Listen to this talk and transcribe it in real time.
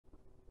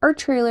our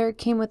trailer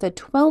came with a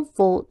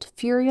 12-volt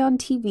Furrion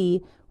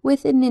TV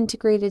with an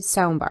integrated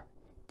soundbar.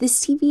 This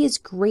TV is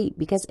great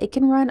because it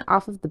can run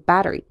off of the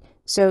battery,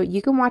 so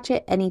you can watch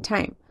it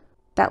anytime.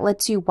 That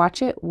lets you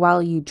watch it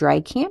while you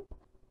dry camp,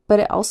 but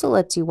it also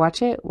lets you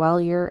watch it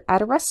while you're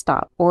at a rest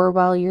stop or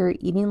while you're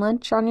eating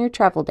lunch on your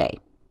travel day.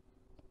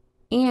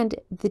 And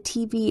the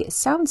TV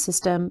sound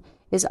system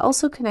is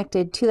also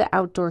connected to the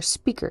outdoor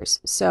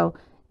speakers, so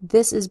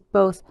this is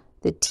both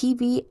the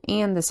TV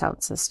and the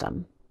sound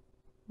system.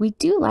 We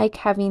do like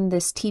having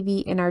this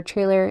TV in our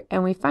trailer,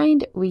 and we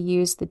find we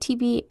use the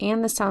TV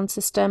and the sound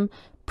system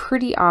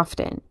pretty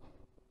often.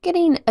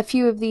 Getting a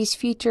few of these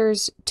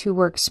features to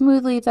work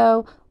smoothly,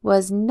 though,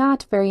 was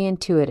not very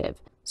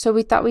intuitive, so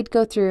we thought we'd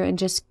go through and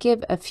just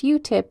give a few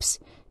tips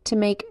to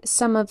make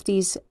some of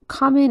these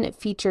common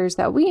features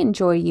that we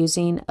enjoy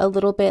using a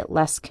little bit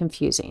less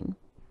confusing.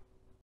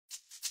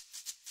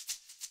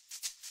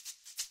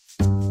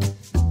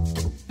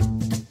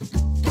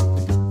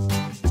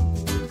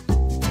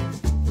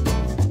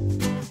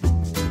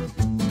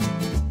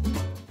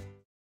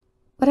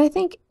 What I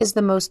think is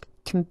the most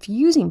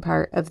confusing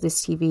part of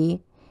this TV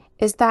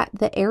is that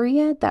the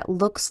area that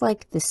looks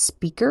like the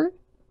speaker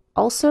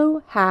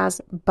also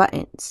has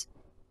buttons.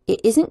 It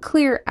isn't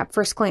clear at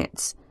first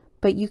glance,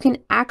 but you can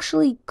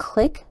actually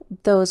click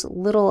those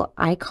little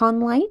icon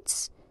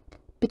lights.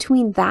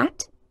 Between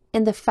that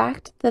and the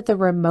fact that the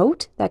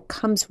remote that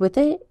comes with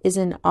it is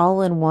an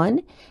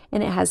all-in-one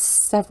and it has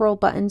several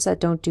buttons that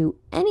don't do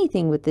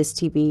anything with this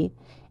TV,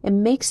 it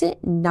makes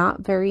it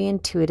not very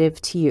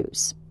intuitive to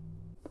use.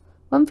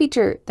 One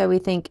feature that we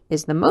think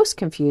is the most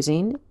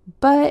confusing,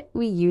 but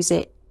we use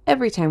it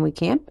every time we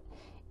camp,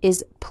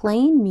 is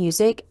playing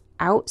music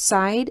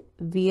outside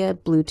via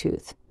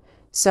Bluetooth.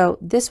 So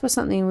this was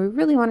something we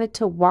really wanted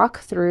to walk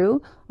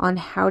through on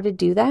how to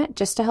do that,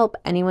 just to help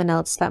anyone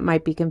else that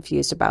might be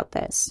confused about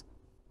this.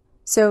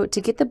 So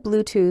to get the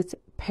Bluetooth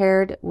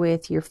paired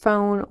with your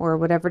phone or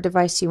whatever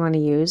device you want to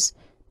use,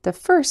 the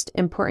first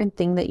important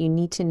thing that you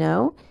need to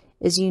know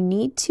is you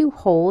need to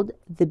hold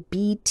the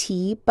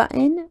BT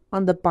button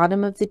on the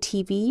bottom of the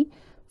TV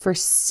for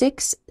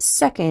 6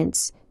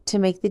 seconds to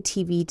make the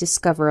TV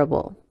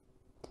discoverable.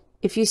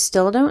 If you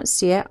still don't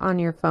see it on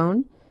your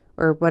phone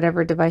or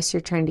whatever device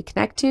you're trying to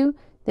connect to,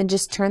 then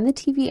just turn the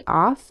TV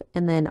off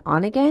and then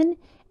on again,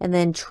 and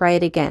then try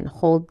it again.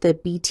 Hold the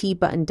BT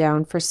button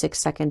down for 6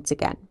 seconds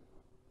again.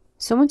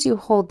 So once you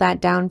hold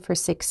that down for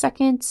 6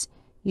 seconds,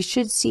 you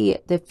should see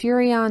the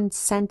Furrion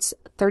Sense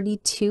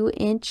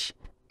 32-inch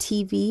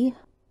TV,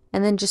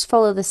 and then just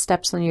follow the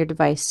steps on your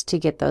device to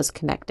get those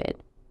connected.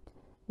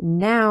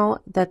 Now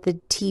that the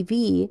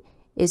TV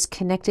is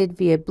connected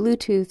via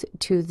Bluetooth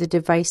to the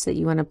device that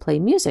you want to play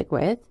music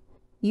with,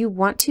 you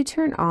want to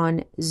turn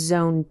on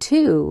Zone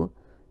 2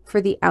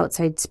 for the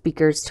outside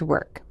speakers to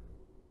work.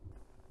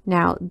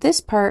 Now,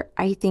 this part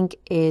I think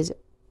is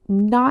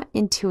not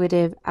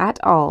intuitive at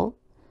all,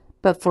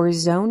 but for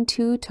Zone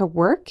 2 to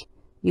work,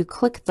 you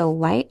click the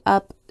light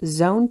up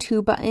Zone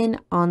 2 button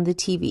on the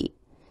TV.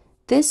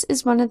 This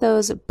is one of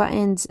those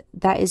buttons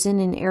that is in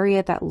an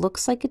area that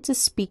looks like it's a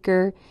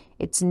speaker.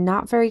 It's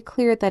not very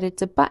clear that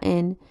it's a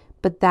button,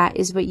 but that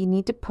is what you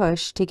need to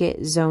push to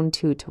get Zone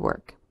 2 to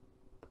work.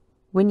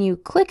 When you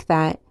click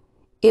that,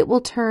 it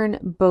will turn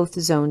both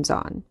zones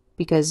on,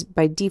 because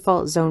by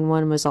default Zone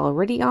 1 was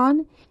already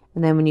on,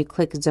 and then when you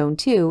click Zone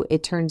 2,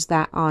 it turns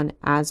that on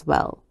as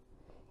well.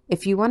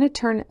 If you want to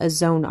turn a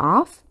zone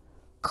off,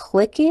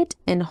 click it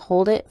and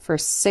hold it for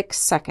 6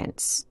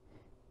 seconds.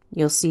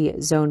 You'll see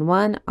Zone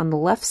 1 on the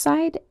left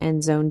side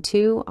and Zone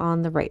 2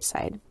 on the right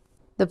side.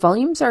 The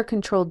volumes are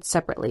controlled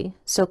separately,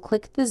 so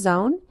click the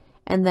zone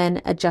and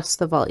then adjust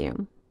the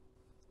volume.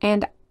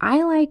 And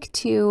I like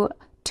to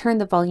turn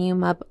the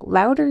volume up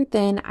louder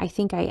than I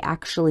think I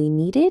actually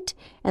need it,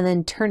 and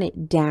then turn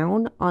it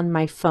down on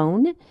my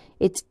phone.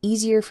 It's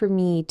easier for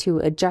me to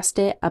adjust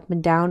it up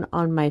and down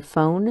on my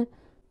phone.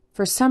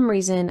 For some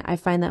reason, I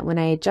find that when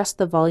I adjust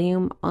the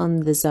volume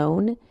on the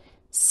zone,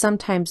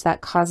 sometimes that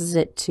causes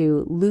it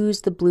to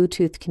lose the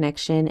Bluetooth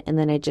connection, and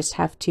then I just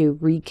have to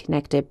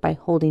reconnect it by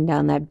holding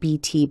down that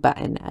BT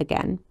button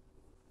again.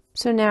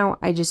 So now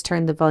I just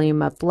turn the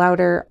volume up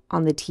louder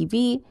on the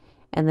TV,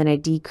 and then I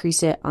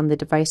decrease it on the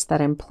device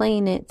that I'm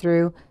playing it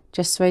through,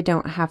 just so I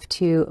don't have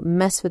to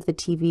mess with the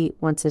TV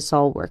once it's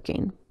all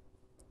working.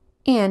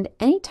 And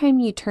anytime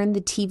you turn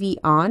the TV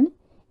on,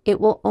 it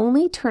will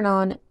only turn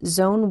on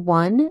Zone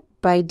 1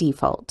 by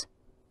default.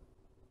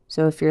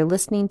 So if you're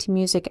listening to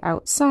music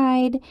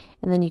outside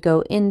and then you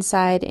go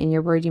inside and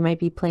you're worried you might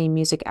be playing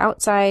music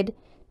outside,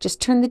 just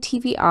turn the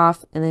TV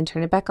off and then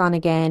turn it back on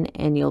again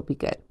and you'll be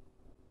good.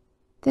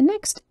 The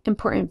next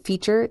important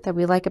feature that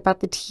we like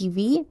about the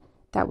TV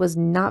that was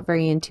not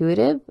very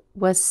intuitive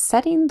was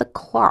setting the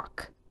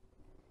clock.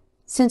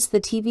 Since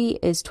the TV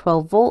is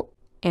 12 volt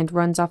and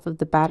runs off of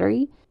the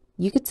battery,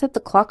 you could set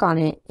the clock on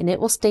it and it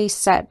will stay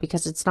set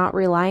because it's not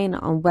relying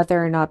on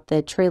whether or not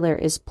the trailer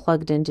is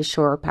plugged into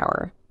shore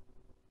power.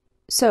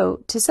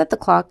 So to set the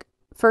clock,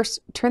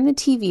 first turn the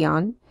TV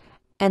on,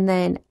 and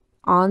then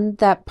on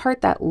that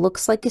part that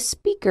looks like a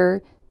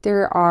speaker,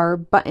 there are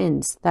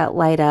buttons that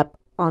light up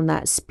on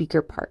that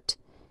speaker part.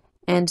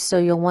 And so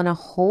you'll want to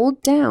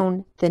hold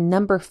down the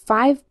number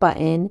 5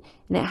 button,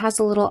 and it has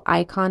a little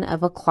icon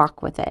of a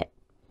clock with it.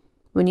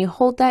 When you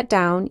hold that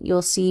down,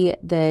 you'll see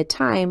the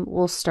time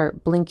will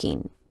start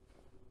blinking.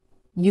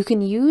 You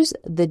can use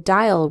the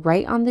dial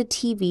right on the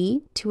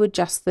TV to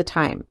adjust the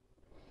time.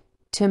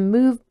 To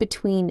move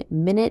between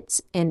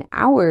minutes and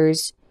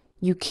hours,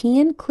 you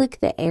can click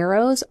the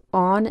arrows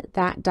on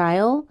that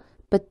dial,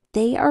 but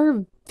they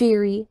are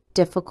very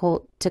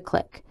difficult to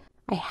click.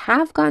 I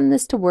have gotten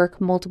this to work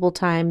multiple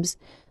times,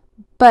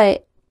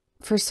 but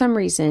for some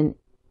reason,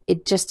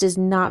 it just is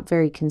not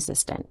very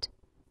consistent.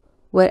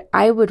 What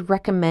I would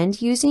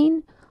recommend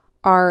using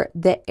are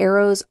the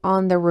arrows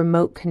on the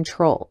remote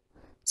control.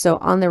 So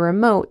on the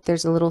remote,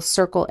 there's a little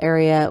circle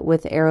area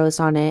with arrows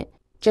on it.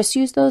 Just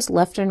use those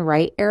left and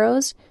right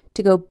arrows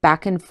to go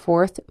back and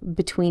forth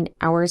between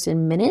hours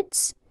and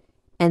minutes,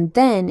 and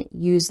then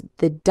use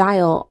the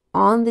dial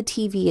on the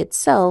TV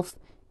itself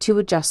to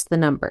adjust the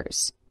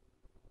numbers.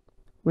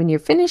 When you're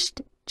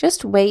finished,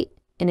 just wait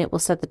and it will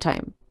set the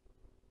time.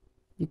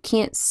 You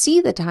can't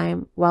see the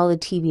time while the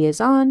TV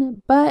is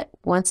on, but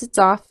once it's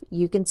off,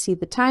 you can see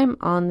the time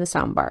on the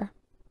soundbar.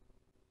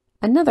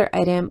 Another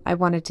item I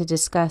wanted to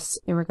discuss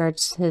in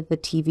regards to the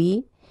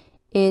TV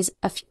is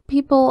a few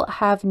people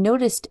have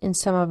noticed in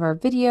some of our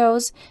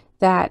videos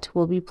that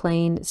we'll be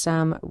playing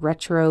some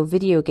retro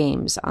video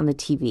games on the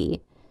TV.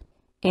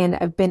 And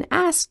I've been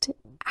asked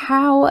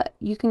how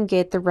you can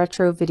get the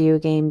retro video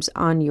games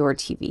on your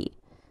TV.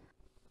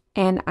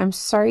 And I'm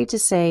sorry to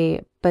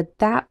say, but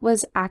that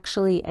was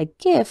actually a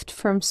gift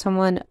from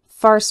someone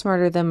far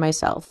smarter than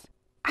myself.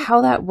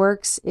 How that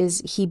works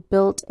is he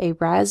built a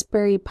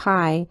Raspberry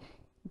Pi.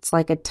 It's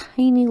like a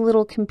tiny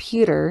little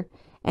computer,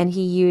 and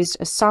he used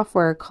a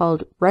software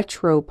called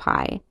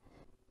RetroPie.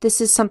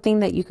 This is something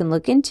that you can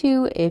look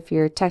into if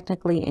you're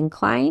technically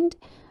inclined,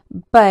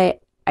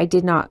 but I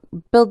did not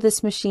build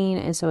this machine,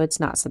 and so it's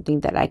not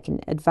something that I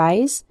can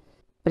advise.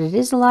 But it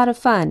is a lot of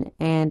fun,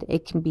 and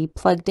it can be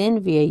plugged in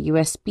via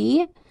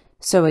USB,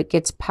 so it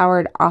gets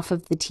powered off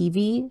of the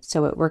TV,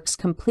 so it works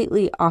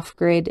completely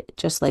off-grid,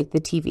 just like the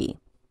TV.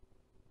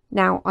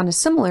 Now, on a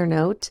similar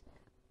note,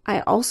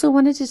 I also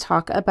wanted to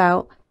talk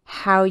about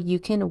how you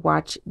can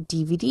watch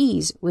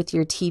DVDs with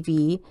your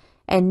TV,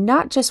 and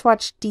not just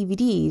watch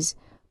DVDs,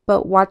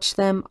 but watch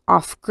them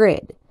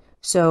off-grid.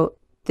 So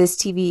this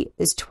TV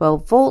is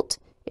 12 volt,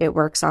 it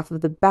works off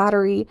of the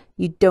battery,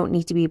 you don't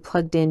need to be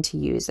plugged in to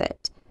use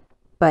it.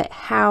 But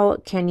how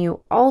can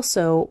you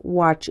also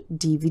watch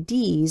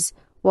DVDs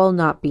while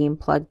not being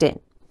plugged in?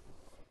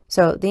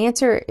 So the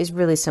answer is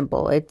really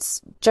simple.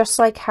 It's just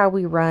like how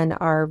we run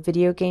our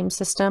video game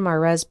system, our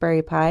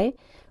Raspberry Pi.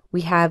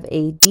 We have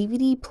a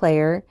DVD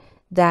player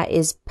that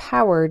is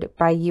powered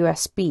by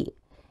USB.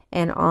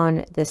 And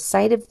on the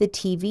side of the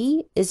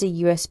TV is a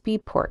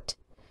USB port.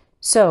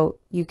 So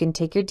you can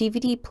take your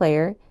DVD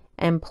player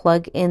and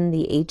plug in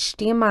the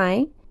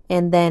HDMI,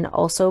 and then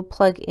also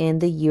plug in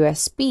the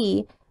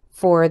USB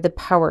for the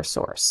power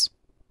source.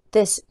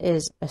 This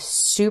is a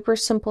super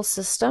simple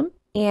system,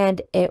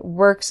 and it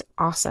works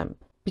awesome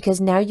because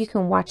now you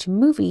can watch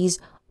movies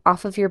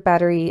off of your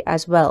battery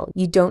as well.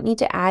 You don't need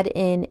to add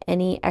in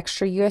any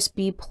extra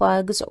USB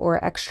plugs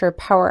or extra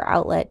power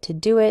outlet to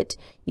do it.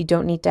 You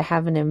don't need to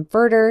have an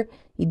inverter.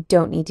 You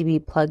don't need to be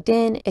plugged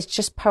in. It's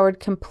just powered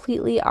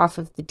completely off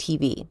of the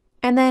TV.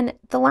 And then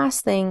the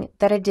last thing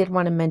that I did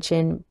want to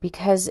mention,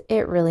 because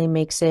it really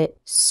makes it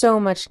so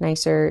much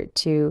nicer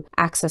to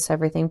access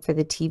everything for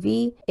the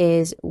TV,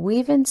 is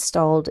we've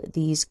installed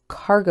these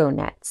cargo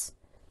nets.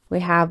 We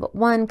have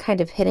one kind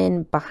of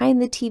hidden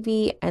behind the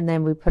TV, and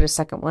then we put a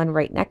second one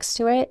right next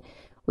to it.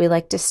 We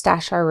like to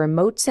stash our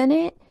remotes in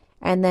it,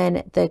 and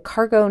then the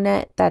cargo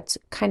net that's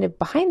kind of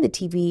behind the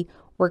TV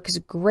works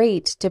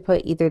great to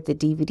put either the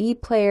DVD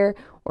player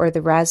or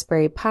the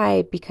Raspberry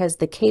Pi because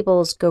the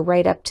cables go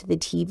right up to the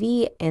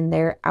TV and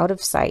they're out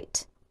of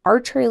sight. Our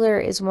trailer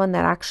is one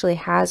that actually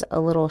has a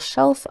little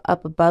shelf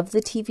up above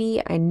the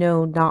TV. I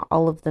know not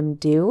all of them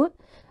do,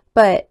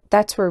 but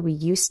that's where we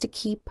used to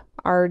keep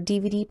our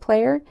DVD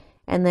player.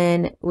 And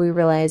then we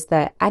realized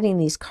that adding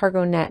these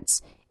cargo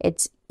nets,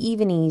 it's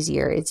even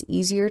easier. It's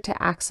easier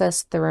to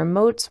access the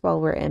remotes while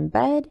we're in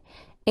bed,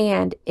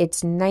 and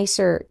it's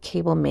nicer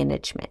cable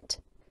management.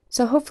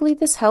 So hopefully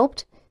this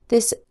helped.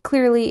 This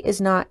clearly is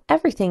not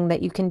everything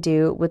that you can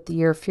do with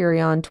your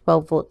Furrion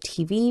 12 volt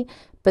TV,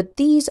 but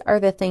these are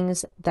the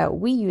things that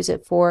we use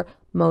it for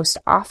most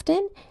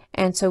often.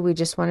 And so we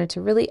just wanted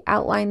to really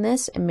outline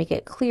this and make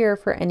it clear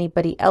for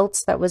anybody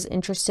else that was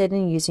interested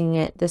in using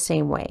it the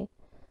same way.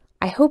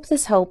 I hope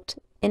this helped,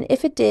 and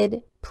if it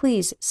did,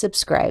 please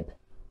subscribe.